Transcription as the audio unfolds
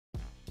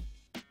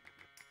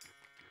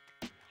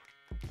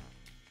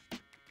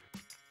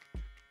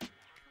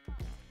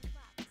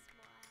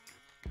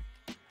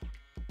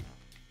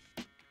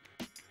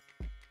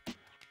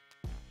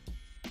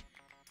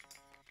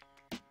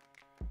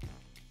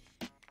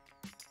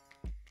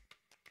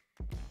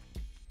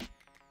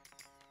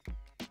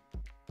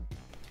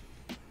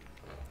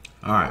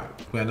All right,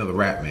 we got another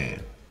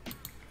Rapman.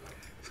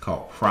 It's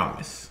called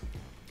Promise.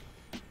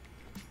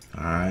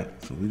 All right,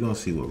 so we're gonna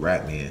see what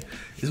Rapman.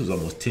 This was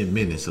almost 10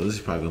 minutes, so this is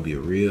probably gonna be a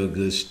real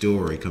good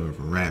story coming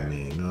from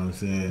Rapman. You know what I'm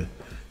saying?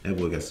 That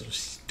boy got some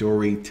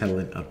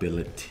storytelling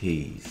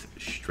abilities,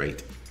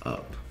 straight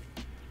up.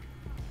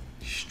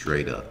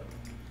 Straight up.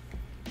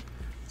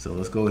 So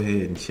let's go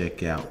ahead and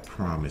check out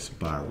Promise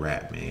by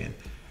Rapman.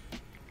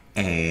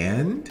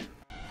 And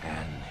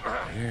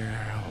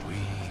here we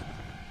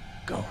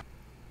go.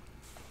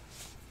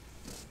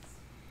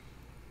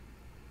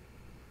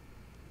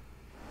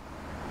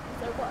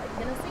 So what, are you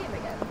going to see him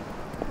again?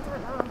 I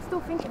don't know, I'm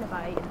still thinking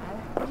about it, you know.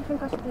 What do you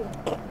think I should do?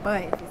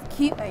 But if he's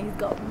cute and he's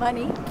got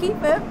money, keep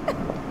him.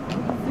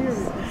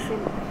 Seriously,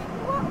 silly.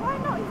 Why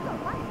not? He's got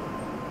money.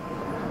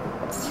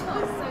 He's not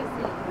so silly.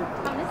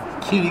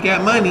 Cutie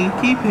got money,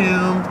 keep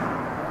him.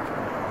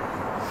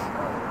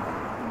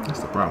 That's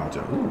the problem with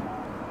her. Ooh,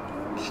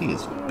 she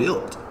is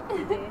built.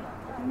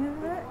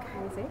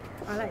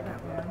 I like that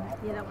one.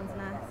 Yeah, that one's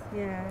nice.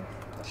 Yeah.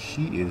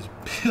 She is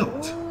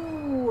built.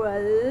 Ooh,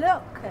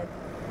 look at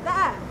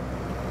that.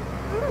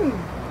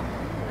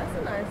 That's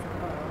a nice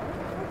car.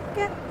 Look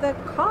at the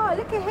car.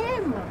 Look at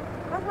him.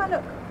 How do I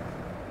look?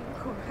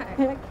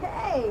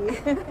 Okay.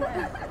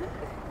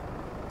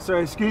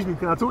 Sorry, excuse me.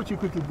 Can I talk to you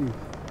quickly, please?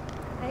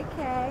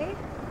 Okay.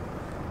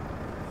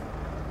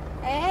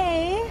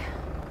 Hey.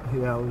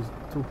 Yeah, I was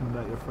talking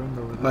about your friend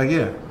over there. Like,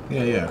 yeah,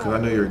 because I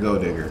know you're a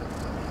gold digger.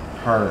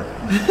 Her.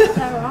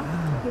 Sarah,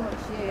 he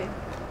wants you.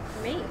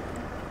 Me?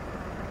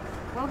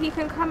 Well, he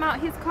can come out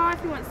his car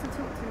if he wants to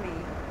talk to me.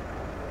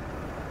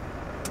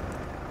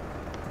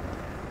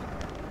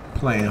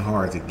 Playing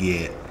hard to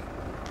get.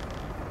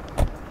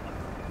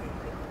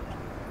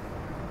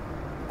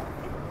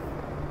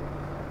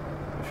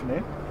 What's your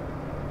name?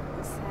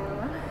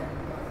 Sarah.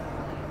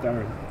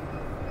 Darren.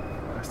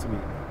 Nice to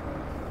meet you.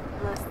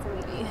 Nice to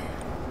meet you.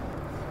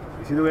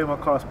 You see the way my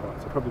car's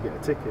parked, I'll probably get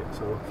a ticket,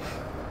 so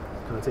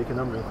can I take a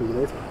number and call you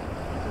later?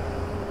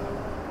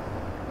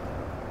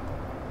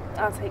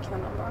 I'll take your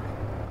number.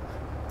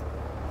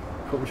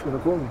 Promise you're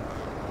gonna call me?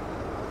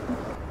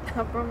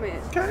 I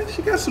promise. Okay,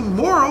 she got some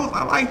morals.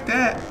 I like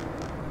that.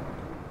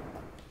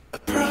 A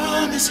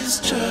promise is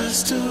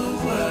just a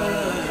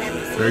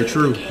word. Very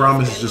true.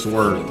 Promise is just a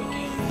word.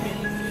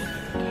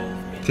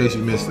 In case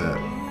you missed that.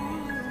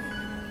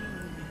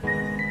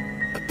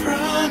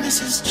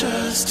 Promise is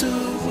just a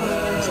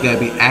word. There's gotta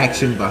be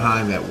action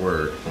behind that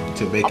word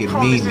to make it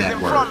mean that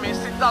word. Promise,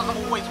 it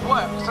doesn't always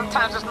work.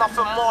 Sometimes it's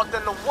nothing more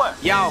than a word.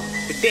 Yo,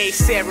 the day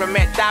Sarah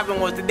met Davin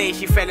was the day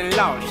she fell in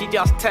love. She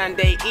just turned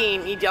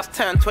 18, he just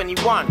turned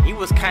 21. He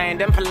was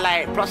kind and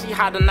polite, plus he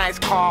had a nice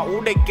car.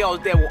 All the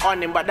girls there were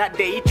on him, but that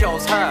day he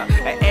chose her.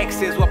 Her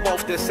exes were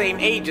both the same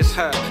age as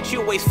her. She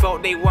always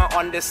felt they weren't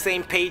on the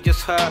same page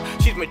as her.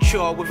 She's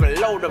mature with a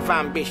load of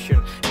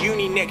ambition.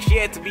 Uni next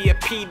year to be a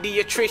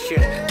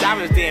pediatrician.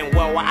 Davin's doing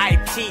well, an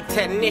IT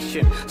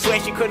technician. Swear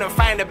she couldn't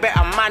find a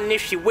better man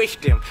if she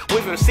wished him.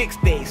 With him 6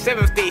 days,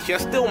 7th day she'll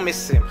still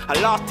miss him. Her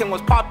last thing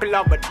was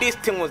popular, but this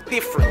thing was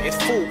different. It's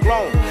full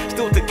grown,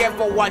 still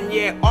together 1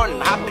 year on.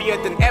 Happier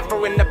than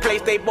ever in the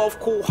place they both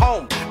call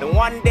home. Then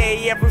one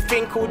day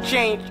everything could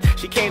change.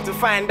 She came to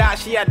find out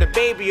she had a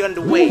baby on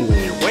the way.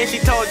 When she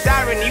told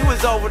Darren, he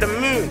was over the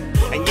moon.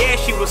 And yeah,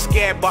 she was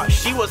scared, but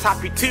she was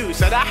happy too.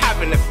 So they're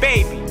having a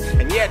baby,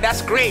 and yeah,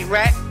 that's great,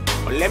 right?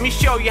 Well, let me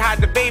show you how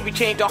the baby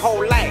changed her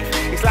whole life.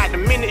 It's like the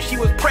minute she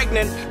was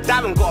pregnant,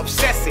 Davin got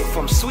obsessive.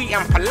 From sweet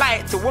and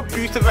polite to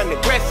abusive and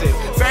aggressive.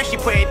 First she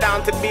put it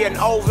down to being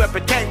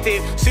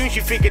overprotective. Soon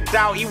she figured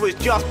out he was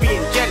just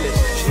being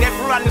jealous. She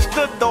never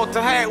understood though,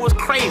 to her it was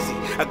crazy.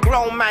 A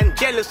grown man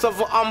jealous of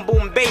an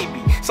unborn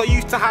baby, so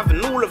used to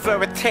having all of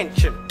her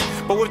attention.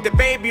 But with the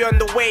baby on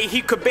the way,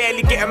 he could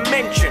barely get a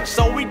mention.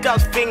 So he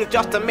does things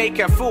just to make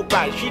her feel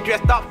bad. She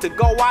dressed up to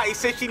go out, he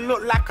said she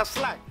looked like a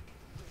slag.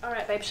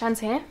 Alright babe,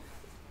 Shan's here.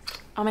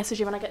 I'll message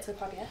you when I get to the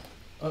club, yeah?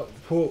 Oh,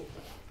 Paul.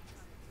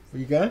 Where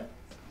you going?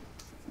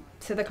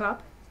 To the club?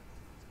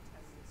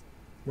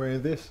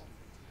 Wearing this?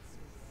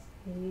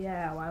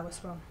 Yeah, why?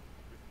 What's wrong?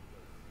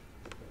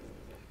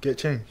 Get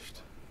changed.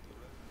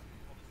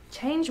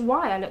 Change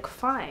why? I look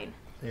fine.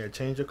 Yeah,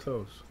 change your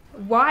clothes.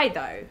 Why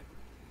though?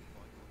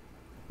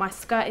 My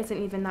skirt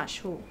isn't even that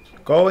short.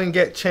 Go and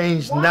get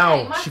changed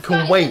now. My She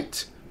can skirt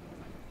wait.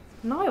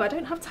 No, I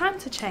don't have time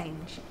to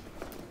change.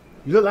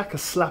 You look like a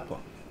slapper.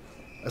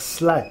 A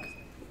slag.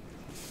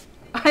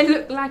 I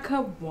look like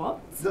a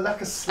what? You look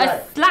like a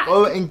slag. A slag?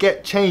 Go and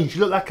get changed.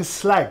 You look like a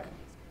slag. Are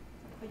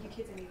you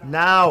kidding me?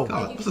 Now.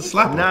 God, what's a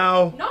slapper?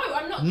 Now. No,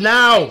 I'm not.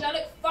 Now. Changed. I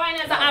look fine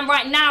as I am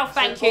right now,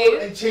 thank Go you.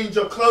 and change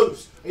your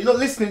clothes. You're not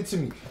listening to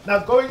me. Now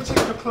go and change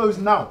your clothes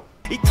now.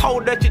 He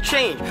told her to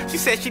change. She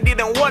said she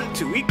didn't want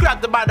to. He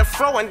grabbed her by the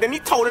throat and then he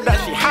told her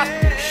that she has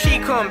to. She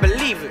couldn't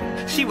believe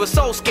it. She was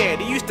so scared.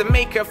 He used to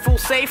make her feel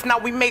safe. Now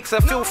he makes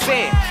her feel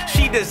fair.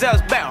 She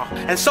deserves better,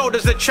 and so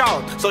does the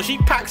child. So she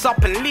packs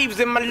up and leaves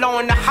him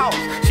alone in the house.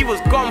 She was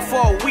gone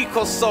for a week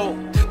or so.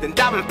 Then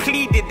Davin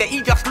pleaded that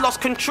he just lost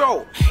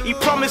control. He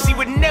promised he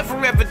would never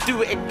ever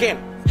do it again.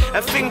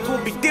 and things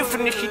will be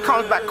different if she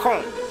comes back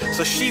home.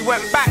 So she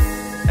went back,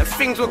 and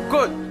things were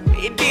good.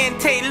 It didn't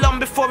take long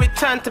before it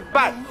turned to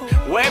bad.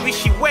 Wherever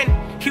she went,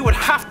 he would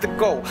have to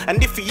go.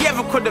 And if he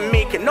ever couldn't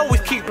make it,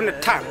 always keeping the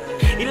time.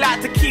 He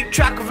liked to keep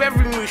track of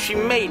every move she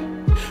made,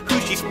 who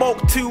she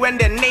spoke to and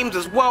their names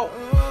as well.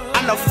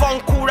 And a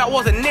phone call that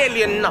wasn't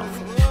nearly enough.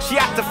 She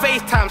had to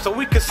FaceTime so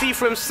we could see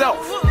for himself.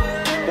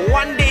 But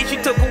one day she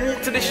took a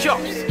walk to the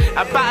shops.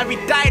 A battery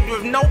died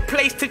with no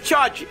place to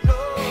charge it.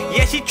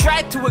 Yeah, she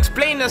tried to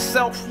explain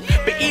herself,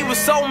 but he was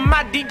so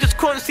mad he just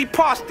couldn't see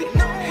past it.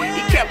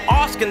 He kept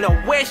asking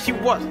her where she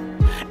was,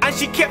 and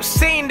she kept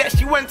saying that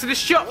she went to the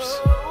shops.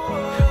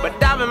 But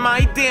damn it,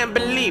 man, he didn't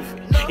believe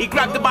it. He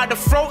grabbed her by the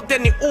throat,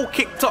 then it all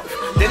kicked off.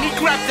 Then he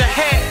grabbed her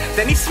hair,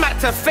 then he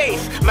smacked her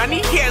face. Man, he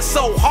hit her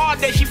so hard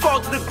that she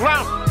fell to the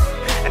ground.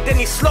 And then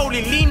he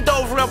slowly leaned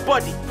over her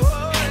body,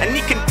 and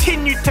he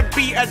continued to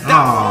beat her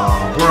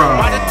down.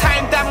 By the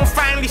time Damon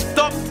finally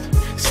stopped,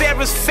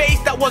 Sarah's face,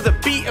 that was a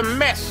beaten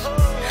mess.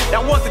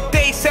 That was the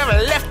day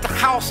Sarah left the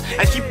house,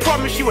 and she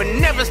promised she would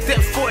never step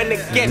foot in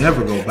again.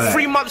 Never go back.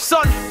 3 months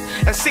on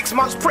and 6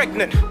 months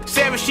pregnant.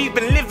 Sarah, she's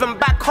been living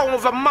back home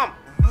with her mum.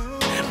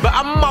 But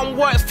her mum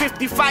works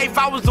 55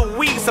 hours a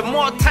week, so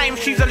more time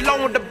she's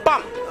alone with the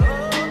bump.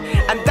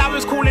 And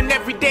Darren's calling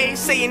every day,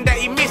 saying that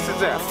he misses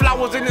her.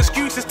 Flowers and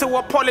excuses to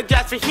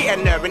apologize for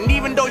hitting her. And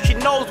even though she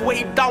knows what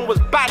he done was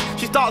bad,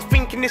 she starts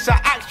thinking it's her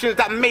actions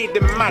that made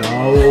him mad.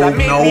 Like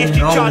maybe if she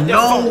charged her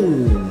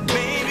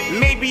phone,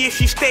 maybe if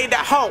she stayed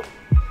at home,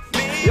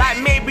 like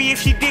maybe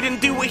if she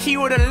didn't do what he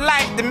would've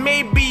liked, then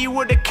maybe he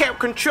would've kept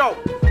control.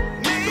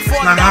 Before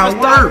Darren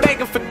started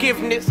begging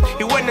forgiveness,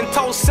 he went and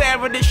told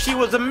Sarah that she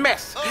was a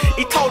mess.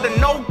 He told her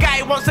no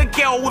guy wants a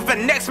girl with the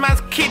next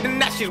man's kid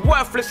and that she's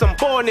worthless and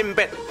born in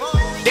bed.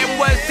 Them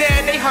words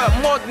there, they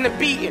hurt more than a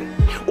beating.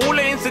 All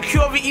the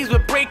insecurities were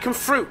breaking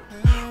through.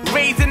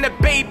 Raising a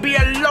baby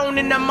alone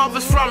in her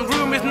mother's front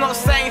room is not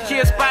something she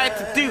aspired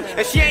to do.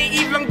 And she ain't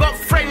even got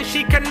friends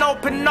she can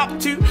open up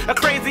to. A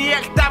crazy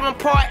ex Darren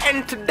put an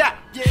end to that.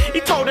 He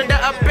told her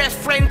that her best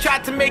friend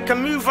tried to make a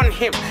move on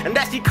him, and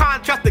that she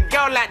can't trust a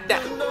girl like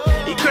that.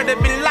 He could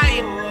have been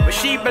lying, but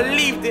she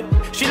believed it.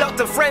 She locked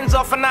her friends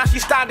off and now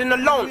she's standing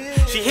alone.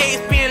 She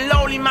hates being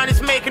lonely, man,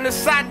 it's making her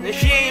sad. And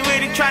she ain't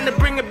really trying to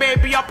bring a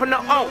baby up on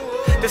her own.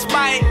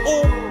 Despite it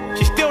all,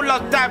 she still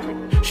loves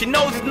Darren. She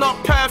knows he's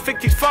not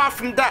perfect, he's far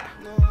from that.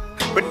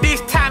 But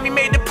this time he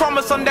made a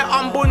promise on their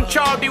unborn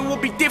child. It will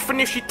be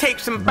different if she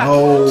takes him back.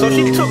 So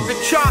she took the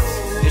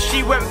chance and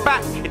she went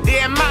back. It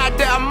didn't matter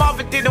that her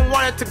mother didn't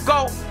want her to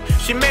go.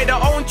 She made her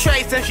own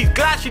choice and she's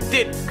glad she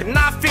did, cause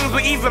now things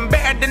were even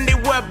better than they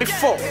were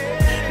before.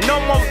 No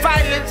more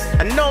violence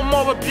and no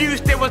more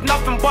abuse. There was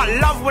nothing but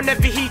love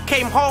whenever he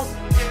came home.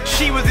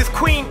 She was his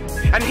queen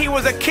and he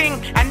was a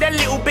king, and their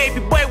little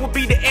baby boy would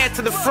be the heir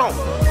to the throne.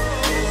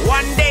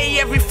 One day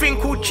everything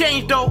could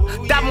change though.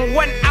 Damon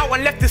went out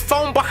and left his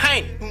phone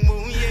behind.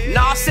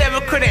 Now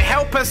Sarah couldn't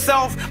help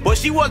herself, but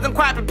she wasn't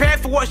quite prepared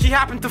for what she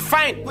happened to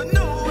find.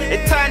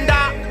 It turned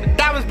out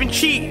Darren's been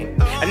cheating,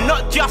 and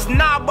not just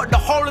now but the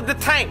whole of the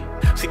time.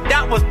 See,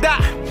 that was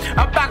that.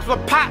 Her bags were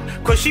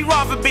packed, cause she'd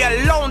rather be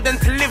alone than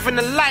to live in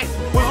a life.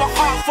 With her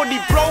heart fully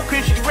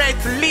broken, she's ready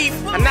to leave.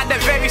 And at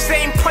that very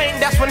same point,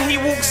 that's when he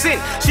walks in.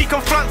 She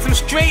confronts him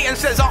straight and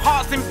says her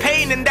heart's in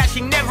pain, and that she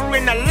never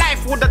in her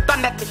life would have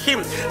done that to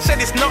him. Said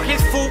it's not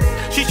his fault,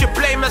 she should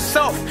blame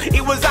herself.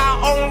 It was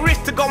our own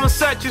risk to go and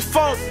search his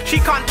phone. She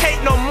can't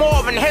take no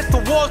more and heads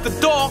towards the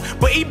door,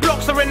 but he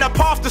blocks her in her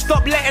path to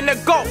stop letting her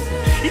go.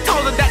 He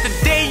told her that the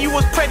day you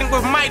was pregnant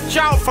with my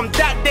child, from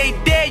that day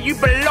there you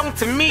belong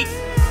to me.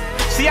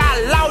 See, I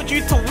allowed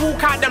you to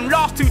walk out them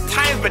last 2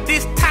 times, but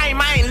this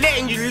time I ain't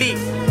letting you leave.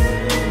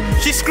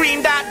 She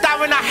screamed out,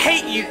 Darren, I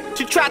hate you.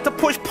 She tried to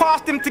push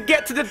past him to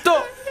get to the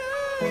door,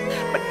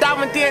 but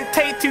Darren didn't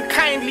take too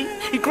kindly.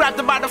 He grabbed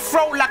her by the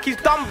throat like he's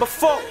done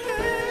before.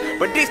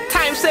 But this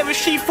time Sarah,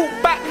 she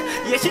fought back.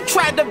 Yeah, she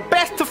tried her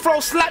best to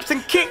throw slaps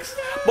and kicks,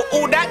 but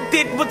all that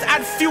did was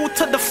add fuel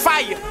to the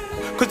fire,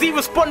 cause he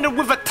responded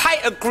with a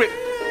tighter grip.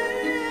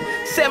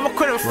 Sarah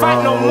couldn't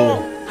fight no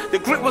more. The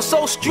grip was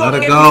so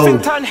strong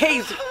everything turned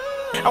hazy.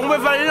 And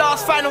with her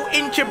last final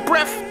inch of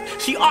breath,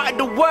 she uttered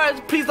the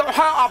words, please don't hurt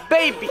our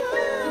baby.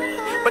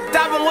 But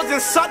Darren was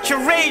in such a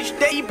rage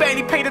that he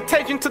barely paid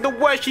attention to the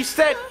words she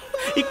said.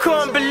 He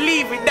couldn't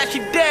believe it that she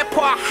dared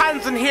put her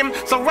hands on him.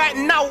 So right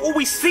now all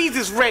he sees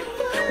is red.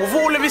 With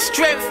all of his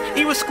strength,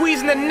 he was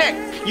squeezing her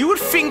neck. You would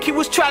think he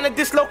was trying to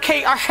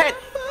dislocate her head.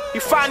 He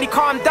finally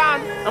calmed down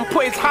and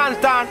put his hands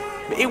down,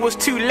 but it was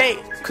too late,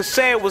 cause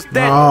Sarah was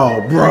dead.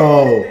 Oh,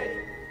 bro.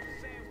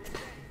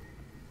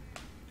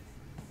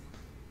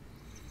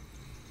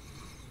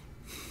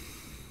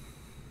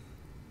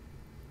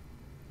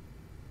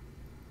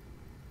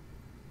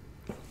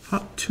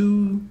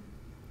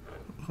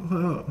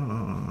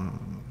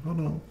 Hold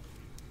on.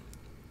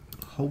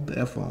 Hold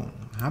that phone.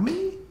 How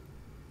many?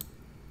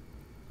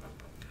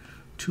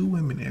 2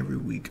 women every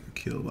week are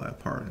killed by a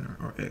partner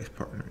or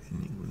ex-partner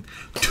in England.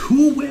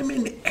 2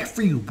 women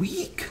every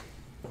week?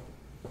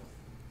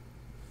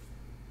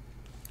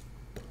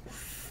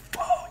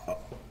 Fuck.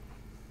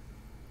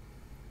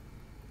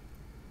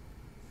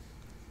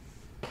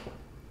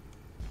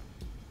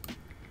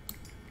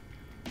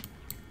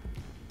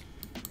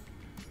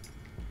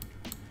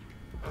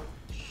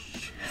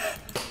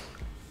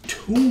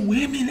 2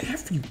 women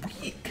every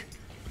week.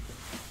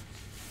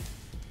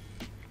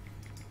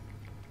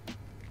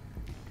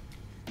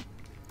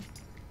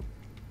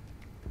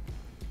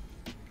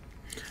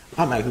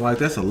 I'm acting like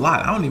that's a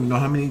lot. I don't even know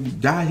how many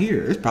die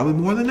here. It's probably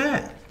more than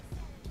that.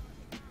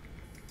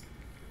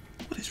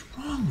 What is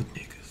wrong with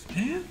niggas,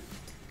 man?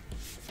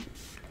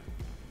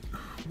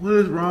 What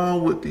is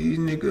wrong with these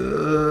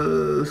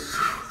niggas?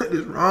 What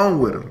is wrong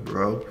with them,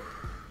 bro?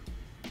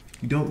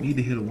 You don't need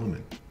to hit a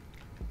woman.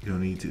 You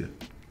don't need to.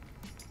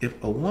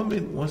 If a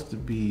woman wants to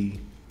be,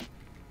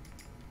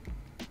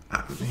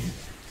 I mean,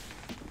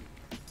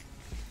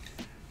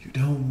 you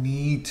don't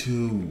need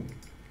to.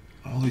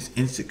 All these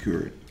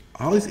insecure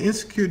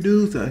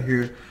dudes out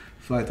here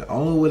feel like the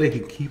only way they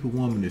can keep a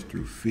woman is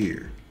through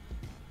fear.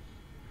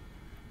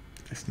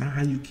 That's not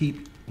how you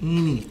keep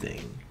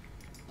anything.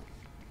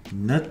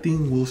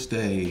 Nothing will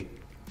stay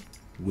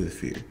with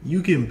fear.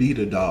 You can beat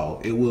a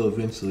dog. It will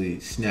eventually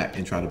snap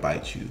and try to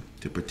bite you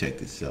to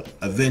protect itself.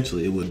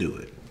 Eventually, it will do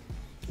it.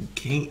 You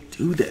can't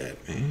do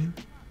that, man.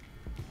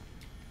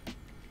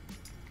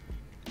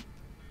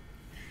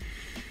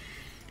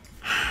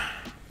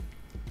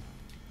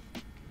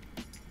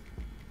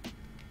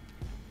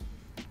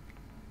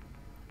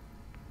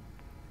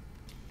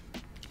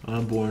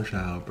 Unborn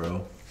child,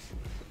 bro.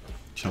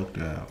 Choked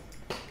out.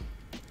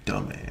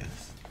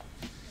 Dumbass.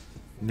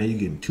 Now you're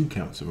getting 2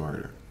 counts of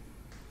murder.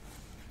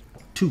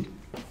 2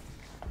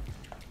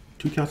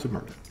 counts of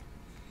murder.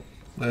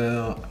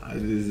 Well,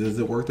 does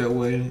it work that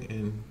way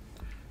in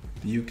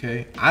the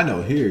UK? I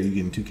know here you're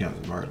getting 2 counts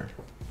of murder.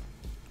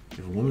 If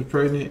a woman's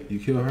pregnant, you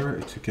kill her,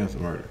 it's 2 counts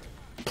of murder.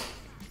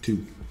 2.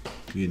 You're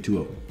getting 2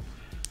 of them.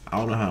 I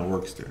don't know how it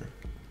works there.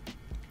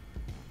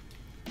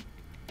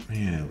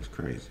 Man, that was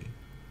crazy.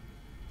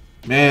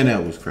 Man,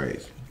 that was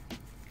crazy.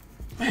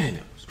 Man,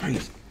 that was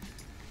crazy.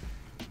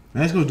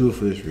 Man, let's go do it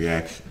for this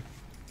reaction.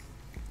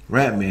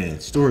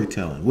 Rapman,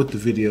 storytelling with the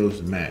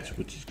videos match,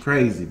 which is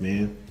crazy,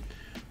 man.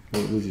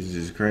 Which is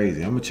just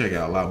crazy. I'm gonna check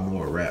out a lot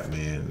more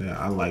Rapman.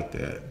 I like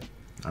that.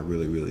 I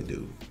really, really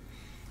do.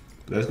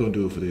 But let's go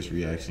do it for this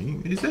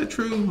reaction. Is that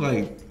true?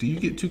 Like, do you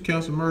get 2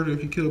 counts of murder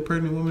if you kill a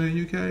pregnant woman in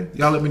the UK?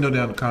 Y'all let me know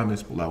down in the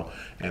comments below.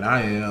 And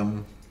I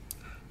am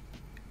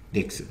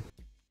Dixon.